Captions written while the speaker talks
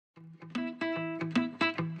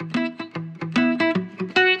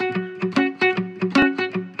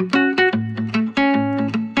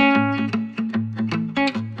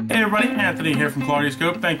everybody, Anthony here from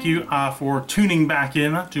Collardioscope. Thank you for tuning back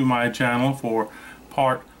in to my channel for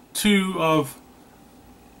part 2 of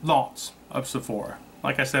lots of Sephora.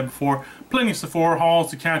 Like I said before, plenty of Sephora hauls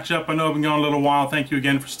to catch up. I know I've been gone a little while. Thank you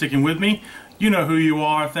again for sticking with me. You know who you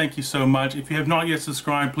are. Thank you so much. If you have not yet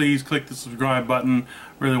subscribed, please click the subscribe button.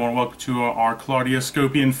 Really want to welcome you to our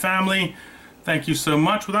Collardioscopian family. Thank you so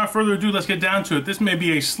much. Without further ado, let's get down to it. This may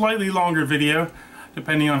be a slightly longer video,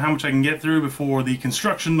 depending on how much I can get through before the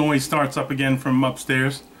construction noise starts up again from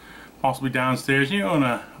upstairs, possibly downstairs. You know, in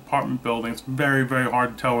an apartment building, it's very, very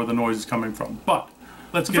hard to tell where the noise is coming from. But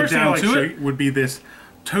let's get down to it. Would be this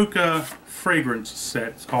Tocca fragrance set.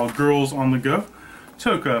 It's called Girls on the Go.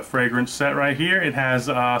 Tocca fragrance set right here. It has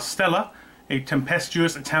Stella, a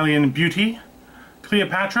tempestuous Italian beauty;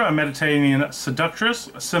 Cleopatra, a Mediterranean seductress;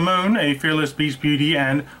 Simone, a fearless beach beauty;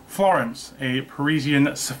 and Florence, a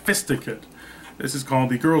Parisian sophisticate. This is called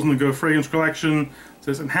the Girls on the Go fragrance collection. It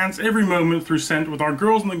says, enhance every moment through scent with our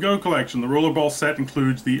Girls on the Go collection. The rollerball set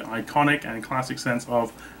includes the iconic and classic scents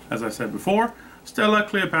of, as I said before, Stella,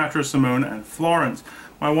 Cleopatra, Simone, and Florence.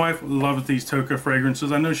 My wife loves these Tocca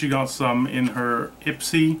fragrances. I know she got some in her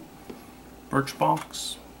Ipsy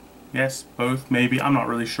Birchbox. Yes, both, maybe, I'm not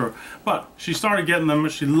really sure. But she started getting them.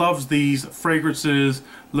 She loves these fragrances,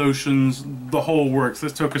 lotions, the whole works.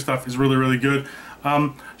 This Tocca stuff is really, really good.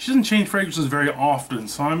 She doesn't change fragrances very often,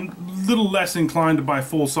 so I'm a little less inclined to buy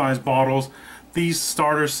full-size bottles. These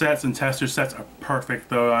starter sets and tester sets are perfect,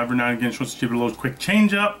 though. Every now and again, she wants to give it a little quick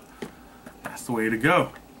change-up. That's the way to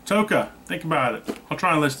go. Tocca, think about it. I'll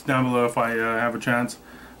try and list it down below if I have a chance.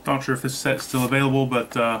 Not sure if this set's still available,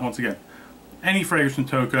 but once again, any fragrance from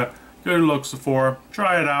Tocca, go to local Sephora,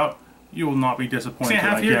 try it out. You will not be disappointed. What I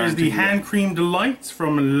have here is the Hand Cream Delights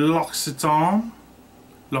from L'Occitane.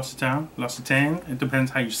 L'Occitane, it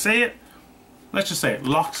depends how you say it. Let's just say it,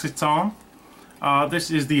 L'Occitane. This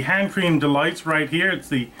is the Hand Cream Delights right here. It's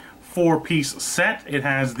the 4-piece set. It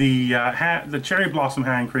has the Cherry Blossom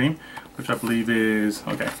Hand Cream, which I believe is,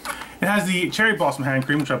 okay. It has the Cherry Blossom Hand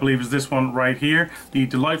Cream, which I believe is this one right here. The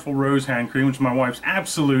Delightful Rose Hand Cream, which is my wife's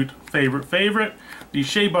absolute favorite. The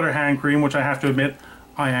Shea Butter Hand Cream, which I have to admit,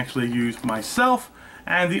 I actually use myself.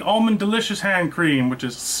 And the Almond Delicious Hand Cream, which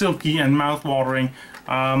is silky and mouth-watering.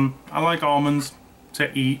 I like almonds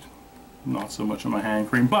to eat, not so much on my hand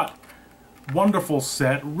cream, but wonderful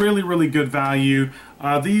set, really, really good value.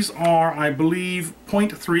 These are, I believe,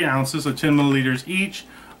 0.3 ounces, so 10 milliliters each.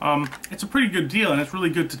 It's a pretty good deal, and it's really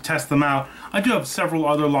good to test them out. I do have several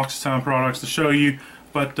other L'Occitane products to show you,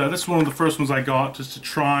 but this is one of the first ones I got just to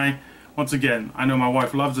try. Once again, I know my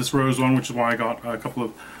wife loves this rose one, which is why I got a couple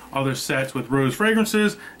of other sets with rose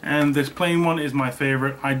fragrances, and this plain one is my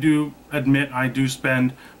favorite. I do admit I do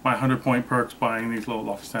spend my 100-point perks buying these little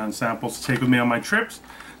L'Occitane samples to take with me on my trips.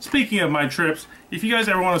 Speaking of my trips, if you guys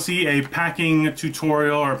ever want to see a packing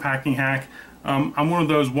tutorial or a packing hack, I'm one of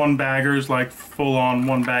those one-baggers, like full-on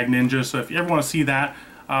one-bag ninja, so if you ever want to see that,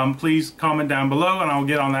 please comment down below and I'll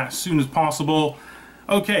get on that as soon as possible.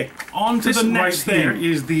 Okay, on to the next thing.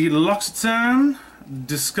 Here is the L'Occitane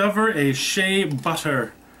Discover a Shea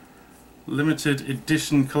Butter limited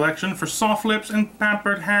edition collection for soft lips and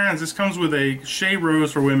pampered hands. This comes with a Shea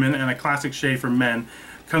Rose for women and a classic Shea for men.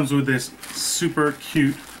 Comes with this super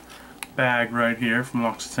cute bag right here from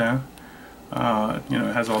L'Occitane. You know,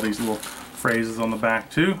 it has all these little phrases on the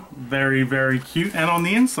back too. Very, very cute. And on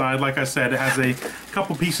the inside, like I said, it has a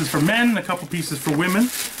couple pieces for men and a couple pieces for women.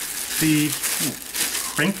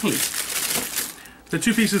 Crinkly. The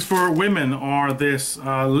 2 pieces for women are this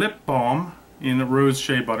lip balm in rose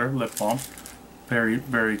shea butter lip balm. Very,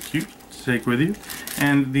 very cute to take with you.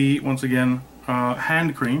 And the, once again,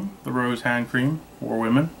 hand cream, the rose hand cream for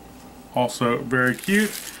women. Also very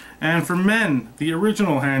cute. And for men, the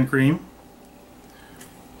original hand cream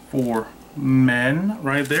for men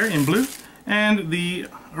right there in blue. And the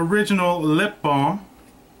original lip balm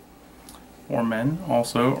for men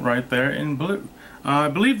also right there in blue. I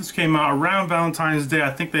believe this came out around Valentine's Day.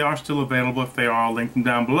 I think they are still available. If they are, I'll link them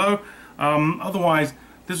down below. Otherwise,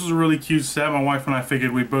 this was a really cute set. My wife and I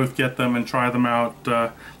figured we'd both get them and try them out.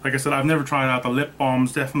 Like I said, I've never tried out the lip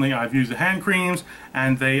balms. Definitely, I've used the hand creams,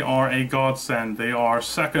 and they are a godsend. They are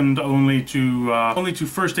second only to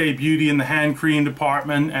First Aid Beauty in the hand cream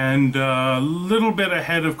department, and a little bit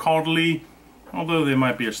ahead of Caudalie, although they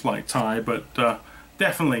might be a slight tie. But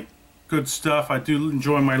definitely good stuff. I do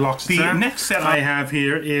enjoy my L'Occitane. The next set I have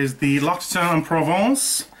here is the L'Occitane en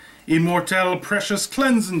Provence Immortelle Precious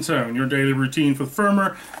Cleansing Tone, your daily routine for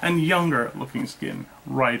firmer and younger looking skin.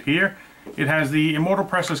 Right here, it has the Immortelle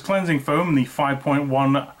Precious Cleansing Foam in the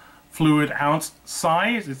 5.1 fluid ounce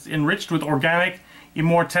size. It's enriched with organic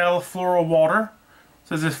Immortelle floral water.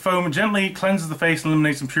 says this foam gently cleanses the face and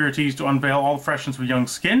eliminates impurities to unveil all the freshness of young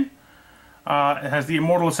skin. It has the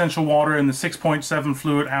Immortal Essential Water in the 6.7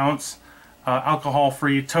 fluid ounce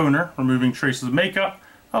alcohol-free toner, removing traces of makeup.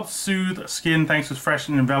 Helps soothe skin thanks to its fresh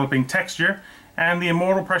and enveloping texture. And the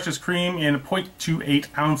Immortal Precious Cream in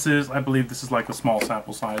 0.28 ounces. I believe this is like a small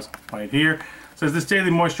sample size right here. It says this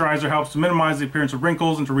daily moisturizer helps to minimize the appearance of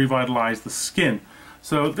wrinkles and to revitalize the skin.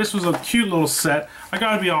 So this was a cute little set. I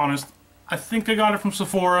gotta be honest, I think I got it from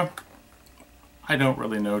Sephora. I don't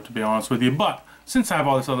really know, to be honest with you, but since I have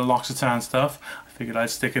all this other L'Occitane stuff, I figured I'd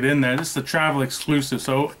stick it in there. This is a travel exclusive,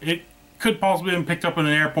 so it could possibly have been picked up in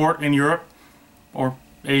an airport in Europe or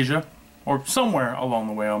Asia or somewhere along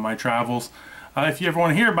the way on my travels. If you ever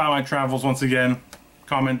want to hear about my travels, once again,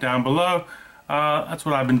 comment down below. That's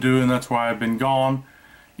what I've been doing. That's why I've been gone.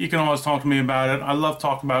 You can always talk to me about it. I love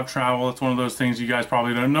talking about travel. It's one of those things you guys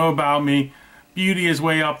probably don't know about me. Beauty is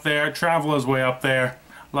way up there. Travel is way up there.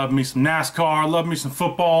 Love me some NASCAR. Love me some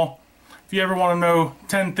football. If you ever want to know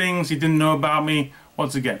 10 things you didn't know about me,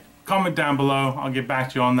 once again, comment down below. I'll get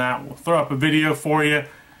back to you on that. We'll throw up a video for you.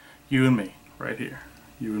 You and me. Right here.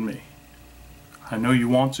 You and me. I know you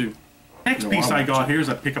want to. Next piece I got here, as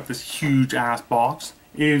I pick up this huge ass box,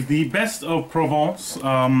 is the Best of Provence.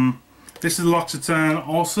 This is L'Occitane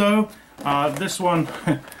also. This one,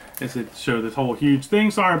 is it show this whole huge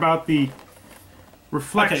thing. Sorry about the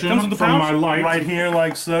reflection from my light right here,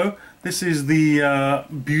 like so. This is the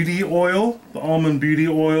beauty oil, the almond beauty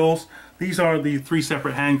oils. These are the 3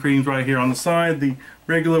 separate hand creams right here on the side. The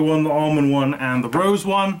regular one, the almond one, and the rose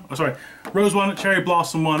one. Oh, sorry, rose one, cherry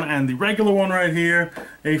blossom one, and the regular one right here.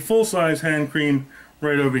 A full-size hand cream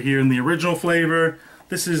right over here in the original flavor.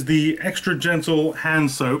 This is the extra gentle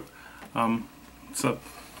hand soap. It's a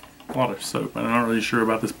lot of soap, and I'm not really sure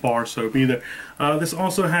about this bar soap either. This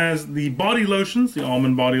also has the body lotions, the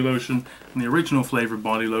almond body lotion, and the original flavored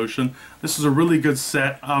body lotion. This is a really good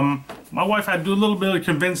set. My wife had to do a little bit of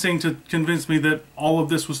convincing to convince me that all of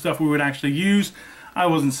this was stuff we would actually use. I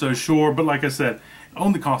wasn't so sure, but like I said, it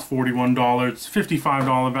only cost $41. It's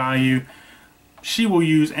 $55 value. She will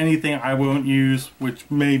use anything I won't use, which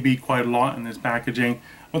may be quite a lot in this packaging.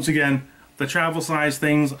 Once again, the travel size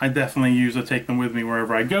things I definitely use. I take them with me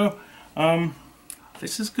wherever I go.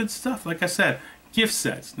 This is good stuff. Like I said, gift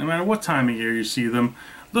sets. No matter what time of year you see them,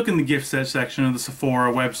 look in the gift set section of the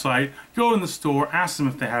Sephora website. Go in the store, ask them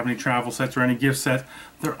if they have any travel sets or any gift sets.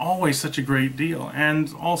 They're always such a great deal.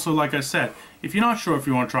 And also, like I said, if you're not sure if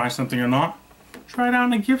you want to try something or not, try it out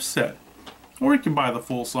in a gift set. Or you can buy the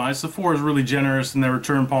full size. Sephora is really generous in their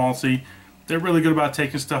return policy. They're really good about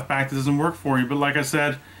taking stuff back that doesn't work for you. But like I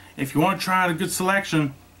said, if you want to try out a good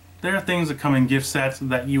selection, there are things that come in gift sets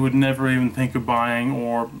that you would never even think of buying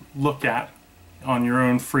or look at on your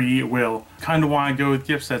own free will. Kind of why I go with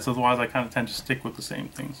gift sets, otherwise I kind of tend to stick with the same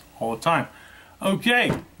things all the time.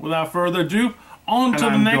 Okay, without further ado, on to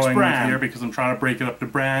the next brand here, because I'm trying to break it up to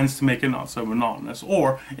brands to make it not so monotonous.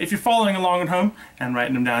 Or if you're following along at home and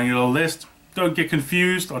writing them down in your little list, don't get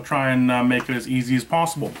confused. I'll try and make it as easy as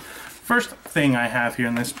possible. First thing I have here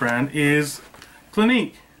in this brand is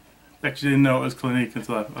Clinique. Actually didn't know it was Clinique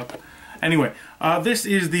until I... Anyway, this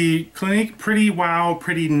is the Clinique Pretty Wow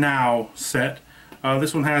Pretty Now set.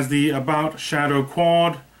 This one has the About Shadow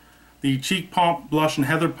Quad, the Cheek Pop Blush and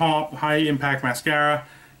Heather Pop High Impact Mascara,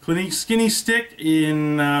 Clinique Skinny Stick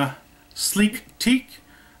in Sleek Teak,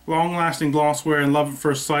 Long Lasting Glosswear and Love at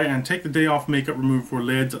First Sight, and Take the Day Off Makeup Remover for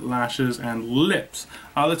lids, lashes, and lips.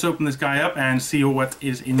 Let's open this guy up and see what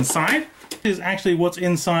is inside. This is actually what's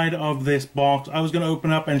inside of this box. I was going to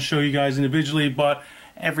open up and show you guys individually, but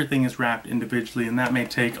everything is wrapped individually, and that may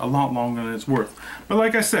take a lot longer than it's worth. But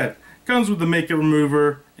like I said, comes with the makeup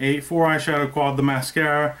remover, a 4 eyeshadow quad, the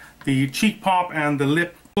mascara, the cheek pop and the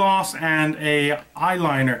lip gloss, and a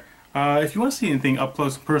eyeliner. If you want to see anything up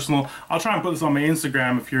close and personal, I'll try and put this on my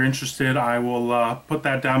Instagram. If you're interested, I will put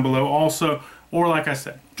that down below also. Or like I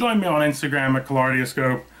said, join me on Instagram at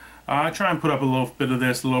collardioscope. I try and put up a little bit of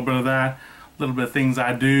this, a little bit of that, a little bit of things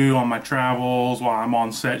I do on my travels while I'm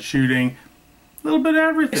on set shooting. A little bit of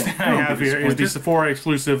everything. I have here is the Sephora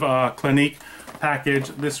exclusive Clinique package.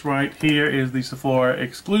 This right here is the Sephora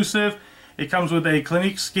exclusive. It comes with a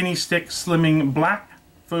Clinique Skinny Stick Slimming Black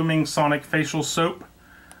Foaming Sonic Facial Soap,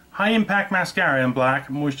 High Impact Mascara in black,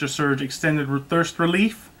 Moisture Surge Extended Thirst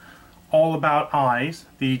Relief, All About Eyes,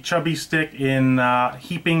 the Chubby Stick in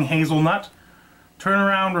Heaping Hazelnut,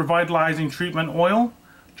 Turnaround Revitalizing Treatment Oil,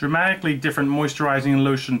 Dramatically Different Moisturizing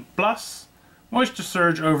Lotion Plus, Moisture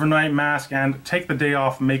Surge Overnight Mask, and Take the Day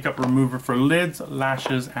Off Makeup Remover for lids,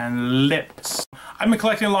 lashes, and lips. I've been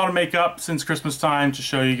collecting a lot of makeup since Christmas time to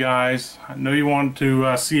show you guys. I know you want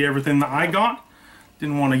to see everything that I got.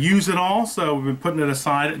 Didn't want to use it all, so we've been putting it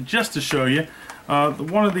aside just to show you.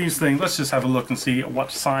 One of these things, let's just have a look and see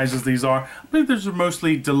what sizes these are. I believe these are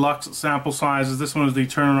mostly deluxe sample sizes. This one is the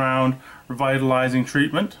turnaround revitalizing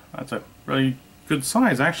treatment. That's a really good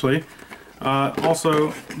size, actually.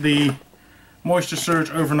 Also, the Moisture Surge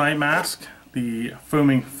Overnight Mask, the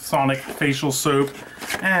Foaming Sonic Facial Soap,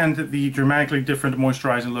 and the Dramatically Different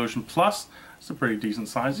Moisturizing Lotion Plus. It's a pretty decent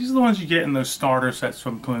size. These are the ones you get in those starter sets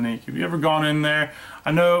from Clinique. Have you ever gone in there?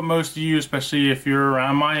 I know most of you, especially if you're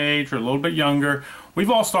around my age or a little bit younger,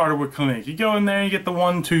 we've all started with Clinique. You go in there and you get the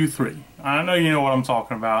 1, 2, 3. I know you know what I'm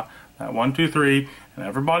talking about. That 1, 2, 3, and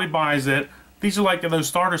everybody buys it. These are like those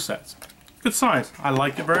starter sets. Good size. I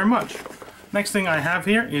like it very much. Next thing I have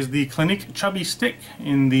here is the Clinique Chubby Stick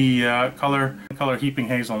in the color Heaping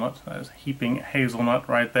Hazelnut. That is Heaping Hazelnut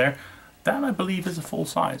right there. That, I believe, is a full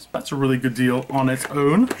size. That's a really good deal on its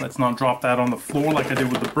own. Let's not drop that on the floor like I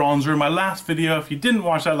did with the bronzer in my last video. If you didn't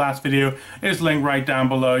watch that last video, it's linked right down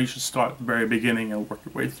below. You should start at the very beginning and work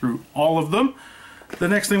your way through all of them. The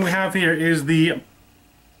next thing we have here is the,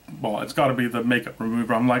 well, it's got to be the makeup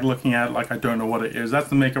remover. I'm like looking at it like I don't know what it is. That's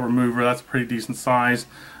the makeup remover. That's a pretty decent size.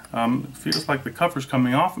 It feels like the cover's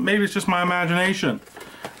coming off. Maybe it's just my imagination.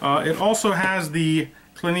 It also has the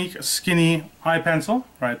Clinique Skinny Eye Pencil,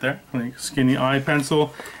 right there, Clinique Skinny Eye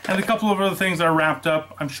Pencil, and a couple of other things that are wrapped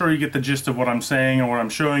up. I'm sure you get the gist of what I'm saying or what I'm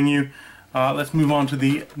showing you. Let's move on to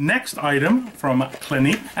the next item from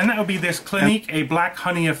Clinique, and that would be this Clinique A Black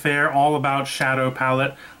Honey Affair All About Shadow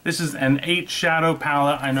Palette. This is an 8 shadow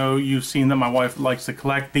palette. I know you've seen that my wife likes to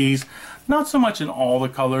collect these. Not so much in all the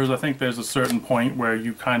colors. I think there's a certain point where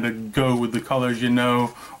you kind of go with the colors you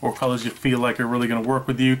know or colors you feel like are really going to work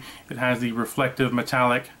with you. It has the reflective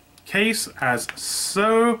metallic case as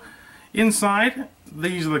so. Inside,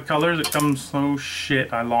 these are the colors. It comes, oh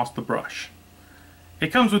shit, I lost the brush.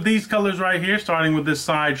 It comes with these colors right here, starting with this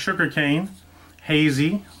side: Sugarcane,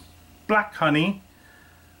 Hazy, Black Honey,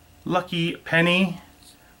 Lucky Penny,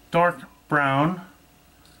 Dark Brown,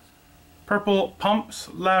 Purple Pumps,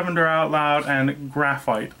 Lavender Out Loud, and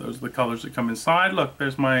Graphite. Those are the colors that come inside. Look,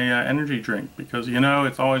 there's my energy drink, because you know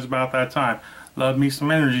it's always about that time. Love me some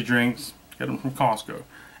energy drinks. Get them from Costco.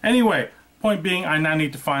 Anyway, point being, I now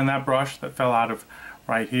need to find that brush that fell out of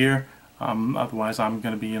right here. Otherwise, I'm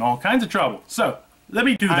going to be in all kinds of trouble. So, let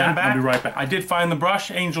me do that. I'll be right back. I did find the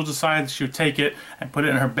brush. Angel decided she would take it and put it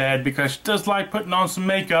in her bed because she does like putting on some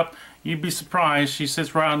makeup. You'd be surprised. She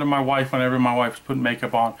sits right under my wife whenever my wife's putting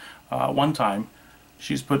makeup on. One time,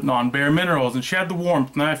 she's putting on Bare Minerals, and she had the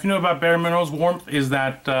Warmth. Now, if you know about Bare Minerals, Warmth is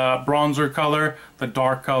that bronzer color, the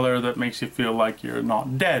dark color that makes you feel like you're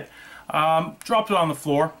not dead. Dropped it on the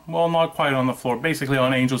floor. Well, not quite on the floor. Basically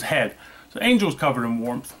on Angel's head. So Angel's covered in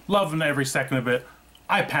Warmth. Loving every second of it.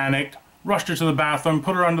 I panicked. Rushed her to the bathroom,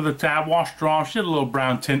 put her under the tap, washed her off. She had a little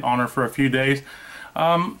brown tint on her for a few days.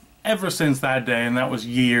 Ever since that day, and that was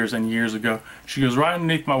years and years ago, she goes right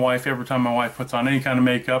underneath my wife every time my wife puts on any kind of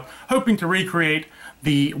makeup, hoping to recreate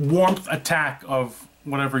the Warmth attack of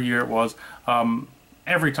whatever year it was.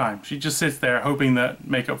 Every time. She just sits there hoping that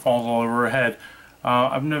makeup falls all over her head.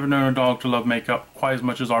 I've never known a dog to love makeup quite as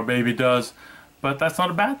much as our baby does. But that's not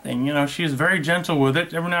a bad thing, you know. She is very gentle with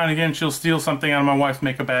it. Every now and again, she'll steal something out of my wife's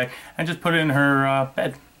makeup bag and just put it in her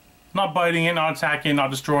bed. Not biting it, not attacking it, not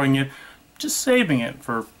destroying it. Just saving it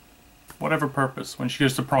for whatever purpose. When she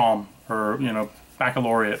goes to prom or, you know,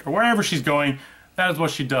 baccalaureate or wherever she's going, that is what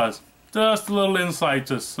she does. Just a little insight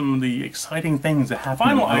to some of the exciting things that happen.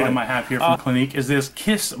 Final item I have here from Clinique is this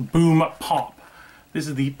Kiss Boom Pop. This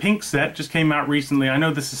is the pink set. Just came out recently. I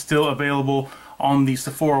know this is still available on the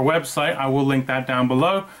Sephora website. I will link that down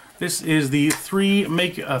below. This is the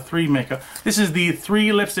This is the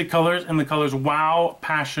 3 lipstick colors in the colors Wow,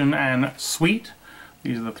 Passion, and Sweet.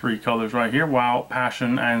 These are the 3 colors right here: Wow,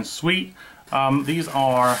 Passion, and Sweet. These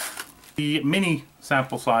are the mini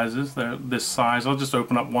sample sizes. They're this size. I'll just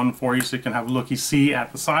open up one for you so you can have a looky-see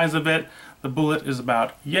at the size of it. The bullet is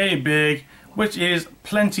about yay big, which is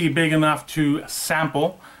plenty big enough to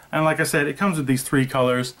sample. And like I said, it comes with these 3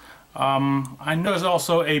 colors. I know there's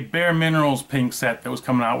also a Bare Minerals pink set that was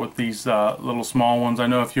coming out with these little small ones. I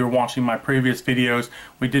know if you were watching my previous videos,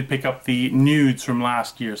 we did pick up the nudes from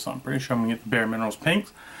last year, so I'm pretty sure I'm going to get the Bare Minerals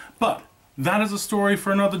pinks. But that is a story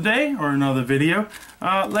for another day or another video.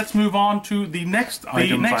 Let's move on to the next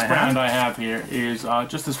item. The next brand I have here is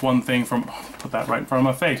just this one thing from, put that right in front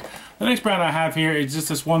of my face. The next brand I have here is just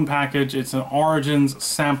this one package. It's an Origins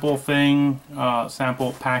sample thing,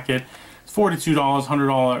 sample packet. $42,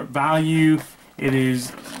 $100 value. It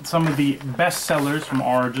is some of the best sellers from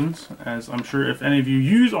Origins, as I'm sure if any of you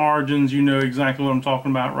use Origins, you know exactly what I'm talking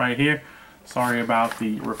about right here. Sorry about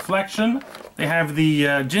the reflection. They have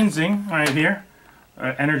the ginseng right here.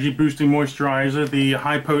 Energy boosting moisturizer, the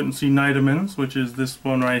high potency vitamins, which is this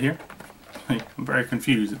one right here. I'm very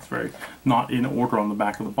confused, it's very not in order on the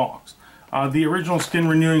back of the box. The original skin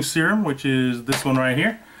renewing serum, which is this one right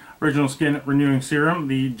here. Original skin renewing serum.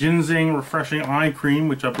 The ginseng refreshing eye cream,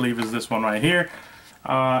 which I believe is this one right here.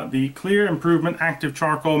 The clear improvement active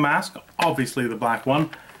charcoal mask, obviously the black one.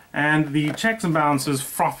 And the checks and balances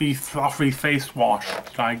frothy face wash.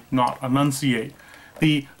 I not enunciate.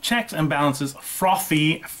 The checks and balances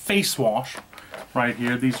frothy face wash right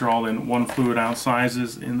here. These are all in 1 fluid ounce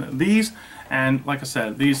sizes in these. And like I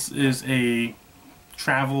said, this is a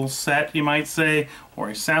travel set, you might say, or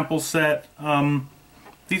a sample set.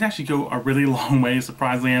 These actually go a really long way,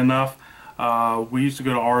 surprisingly enough. We used to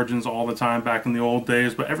go to Origins all the time back in the old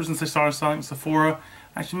days, but ever since they started selling at Sephora,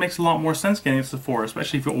 it actually makes a lot more sense getting at Sephora,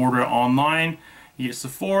 especially if you order it online. You get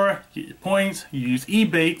Sephora, you get your points, you use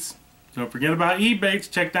eBates. Don't forget about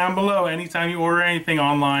eBates. Check down below. Anytime you order anything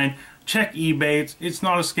online, check eBates. It's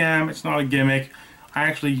not a scam. It's not a gimmick. I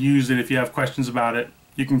actually use it. If you have questions about it,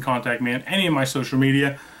 you can contact me on any of my social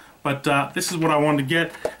media. But this is what I wanted to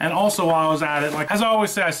get. And also while I was at it, like as I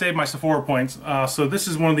always say, I saved my Sephora points. So this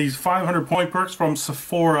is one of these 500 point perks from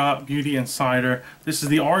Sephora Beauty Insider. This is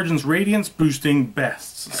the Origins Radiance Boosting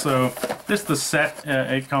Bests. So this is the set.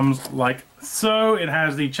 It comes like so. It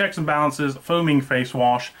has the checks and balances foaming face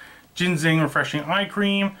wash, ginseng refreshing eye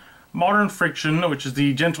cream, modern friction, which is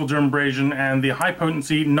the gentle dermabrasion, and the high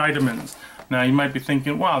potency vitamins. Now you might be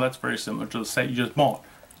thinking, wow, that's very similar to the set you just bought.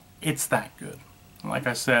 It's that good. Like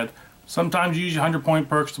I said, sometimes you use your 100 point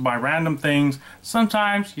perks to buy random things.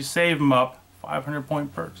 Sometimes you save them up. 500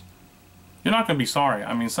 point perks. You're not going to be sorry.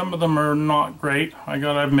 I mean, some of them are not great. I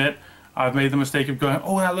gotta admit, I've made the mistake of going,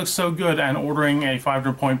 oh, that looks so good, and ordering a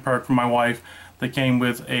 500 point perk for my wife that came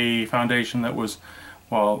with a foundation that was,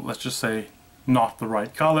 well, let's just say not the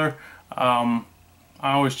right color. I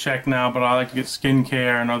always check now, but I like to get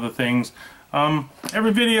skincare and other things.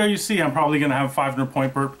 Every video you see, I'm probably going to have a 500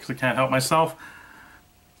 point perk because I can't help myself.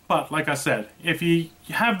 But like I said, if you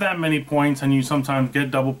have that many points and you sometimes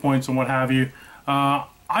get double points and what have you,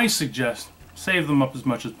 I suggest save them up as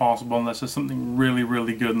much as possible unless there's something really,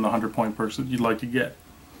 really good in the 100 point perks that you'd like to get.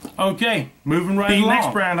 Okay, moving right along. The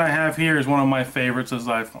next brand I have here is one of my favorites, as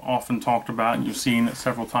I've often talked about and you've seen it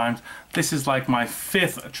several times. This is like my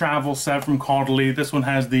 5th travel set from Hautelook. This one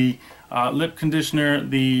has the lip conditioner,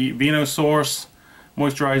 the Vino Source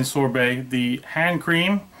moisturizing sorbet, the hand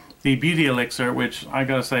cream, the beauty elixir, which I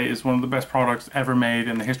gotta say is one of the best products ever made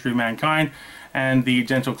in the history of mankind, and the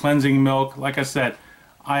gentle cleansing milk. Like I said,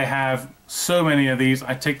 I have so many of these.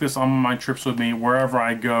 I take this on my trips with me wherever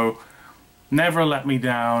I go. Never let me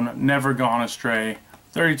down, never gone astray.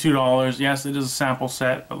 $32, yes, it is a sample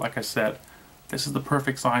set, but like I said, this is the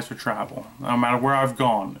perfect size for travel. No matter where I've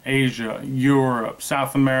gone, Asia, Europe,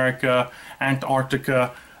 South America,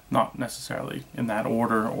 Antarctica, not necessarily in that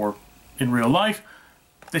order or in real life.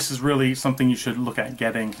 This is really something you should look at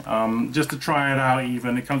getting, just to try it out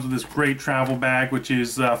even. It comes with this great travel bag, which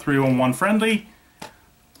is 311 friendly.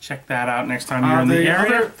 Check that out next time you're in the area.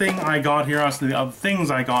 The other thing I got here, also the other things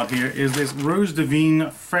I got here, is this Rose Divine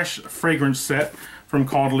Fresh Fragrance Set from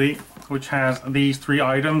Hautelook, which has these 3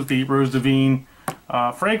 items. The Rose Divine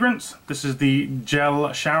fragrance, this is the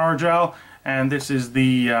gel shower gel, and this is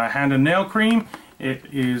the hand and nail cream. It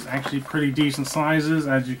is actually pretty decent sizes,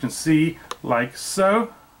 as you can see, like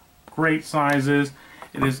so. Great sizes.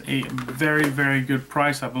 It is a very, very good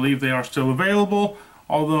price. I believe they are still available,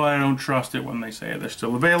 although I don't trust it when they say they're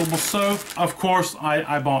still available. So, of course,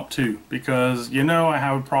 I bought 2 because, you know, I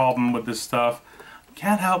have a problem with this stuff.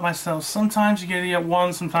 Can't help myself. Sometimes you get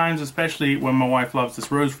 1, sometimes, especially when my wife loves this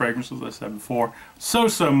rose fragrance, as I said before, so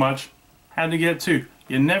much, had to get 2.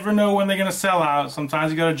 You never know when they're going to sell out.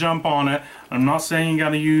 Sometimes you got to jump on it. I'm not saying you got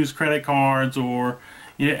to use credit cards or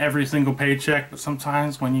every single paycheck, but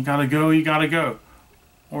sometimes when you got to go, you got to go.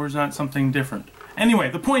 Or is that something different?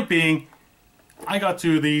 Anyway, the point being, I got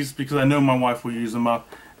 2 of these because I know my wife will use them up,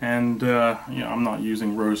 and you know, I'm not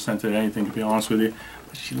using rose scented anything, to be honest with you,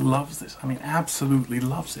 but she loves this. I mean, absolutely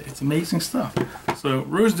loves it. It's amazing stuff. So,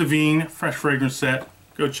 Rose Divine Fresh Fragrance Set.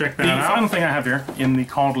 Go check that out. The final thing I have here in the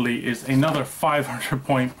Hautelook is another 500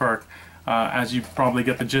 point perk. As you probably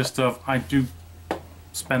get the gist of, I do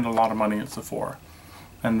spend a lot of money at Sephora,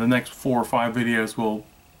 and the next 4 or 5 videos will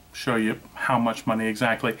show you how much money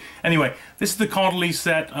exactly. Anyway, this is the Hautelook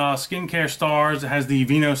set, Skincare Stars. It has the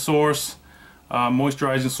Vino Source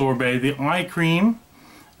moisturizing sorbet, the eye cream,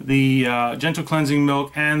 the gentle cleansing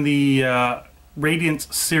milk, and the Radiance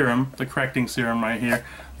serum, the correcting serum right here.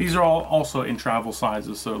 These are all also in travel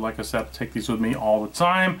sizes, so like I said, I take these with me all the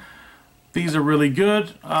time. These are really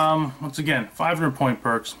good. Once again, 500 point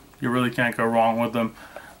perks. You really can't go wrong with them.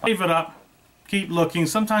 Leave it up. Keep looking.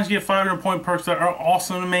 Sometimes you get 500 point perks that are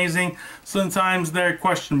awesome and amazing. Sometimes they're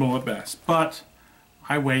questionable at best. But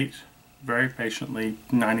I wait very patiently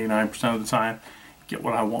 99% of the time. Get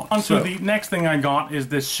what I want. So the next thing I got is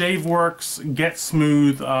this ShaveWorks Get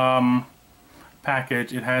Smooth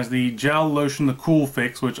package. It has the gel lotion, the Cool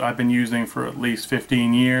Fix, which I've been using for at least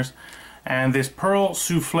 15 years. And this Pearl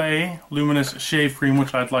Souffle Luminous Shave Cream,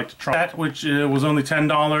 which I'd like to try, which was only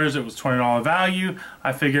 $10. It was $20 value.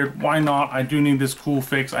 I figured, why not? I do need this Cool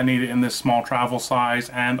Fix. I need it in this small travel size,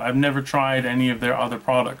 and I've never tried any of their other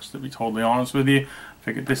products, to be totally honest with you. I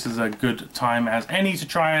figured this is a good time as any to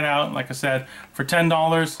try it out. Like I said, for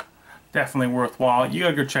 $10, definitely worthwhile. You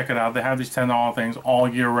gotta go check it out. They have these $10 things all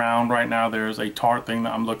year round. Right now, there's a Tarte thing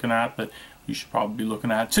that I'm looking at that you should probably be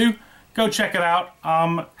looking at too. Go check it out.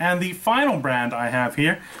 And the final brand I have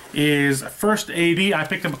here is First AD. I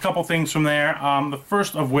picked up a couple things from there. The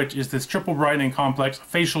first of which is this Triple Brightening Complex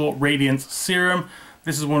Facial Radiance Serum.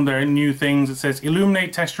 This is one of their new things. It says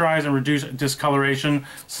illuminate, texturize, and reduce discoloration.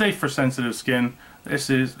 Safe for sensitive skin. This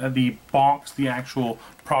is the box. The actual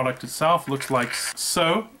product itself looks like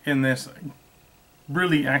so in this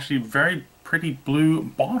really actually very pretty blue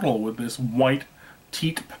bottle with this white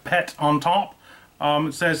teat pipette on top.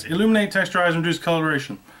 It says illuminate, texturize, and reduce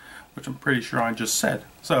coloration, which I'm pretty sure I just said.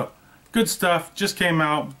 So, good stuff. Just came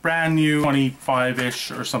out, brand new,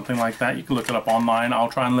 25-ish or something like that. You can look it up online. I'll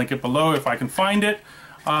try and link it below if I can find it.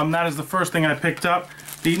 That is the first thing I picked up.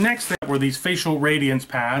 The next thing were these facial radiance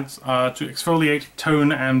pads to exfoliate,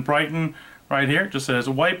 tone, and brighten. Right here, it just says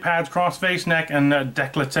white pads, cross face, neck, and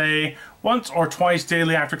décolleté once or twice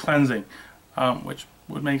daily after cleansing, which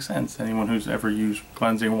would make sense. Anyone who's ever used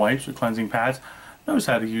cleansing wipes or cleansing pads knows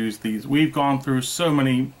how to use these. We've gone through so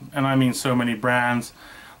many, and I mean so many brands.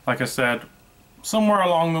 Like I said, somewhere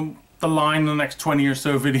along the line, the next 20 or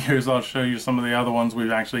so videos, I'll show you some of the other ones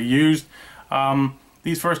we've actually used.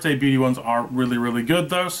 These First Aid Beauty ones are really, really good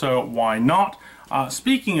though, so why not?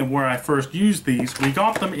 Speaking of where I first used these, we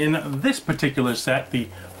got them in this particular set, the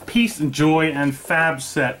Peace, Joy, and Fab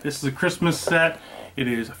set. This is a Christmas set. It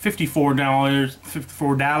is $54.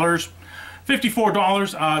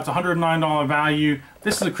 It's $109 value.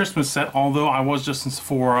 This is a Christmas set, although I was just in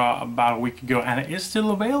Sephora about a week ago, and it is still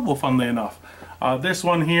available, funnily enough. This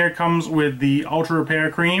one here comes with the Ultra Repair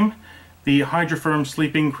Cream, the Hydrofirm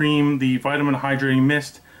Sleeping Cream, the Vitamin Hydrating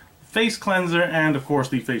Mist, face cleanser, and of course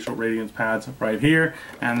the facial radiance pads right here.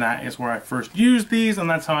 And that is where I first used these, and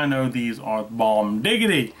that's how I know these are bomb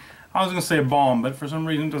diggity. I was going to say bomb, but for some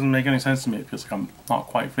reason it doesn't make any sense to me. It feels like I'm not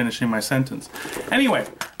quite finishing my sentence. Anyway,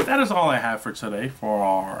 that is all I have for today for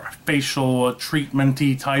our facial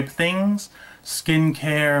treatment-y type things,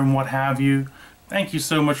 skincare and what have you. Thank you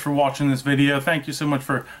so much for watching this video. Thank you so much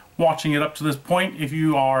for watching it up to this point. If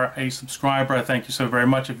you are a subscriber, I thank you so very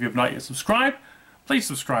much. If you have not yet subscribed, please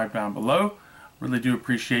subscribe down below. Really do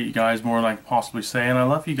appreciate you guys more than I can possibly say, and I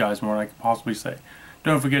love you guys more than I can possibly say.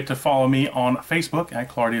 Don't forget to follow me on Facebook at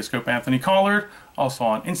collardioscope Anthony Collard, also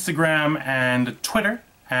on Instagram and Twitter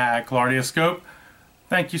at collardioscope.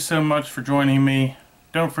 Thank you so much for joining me.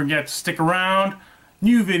 Don't forget to stick around.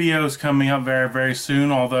 New videos coming up very, very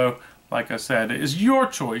soon, although, like I said, it is your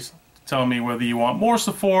choice to tell me whether you want more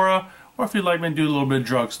Sephora or if you'd like me to do a little bit of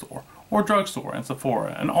drugstore, or drugstore and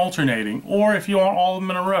Sephora, and alternating, or if you want all of them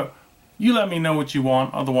in a row. You let me know what you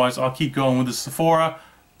want, otherwise I'll keep going with the Sephora.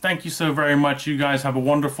 Thank you so very much. You guys have a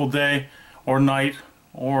wonderful day, or night,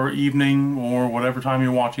 or evening, or whatever time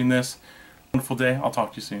you're watching this. Wonderful day. I'll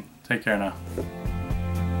talk to you soon. Take care now.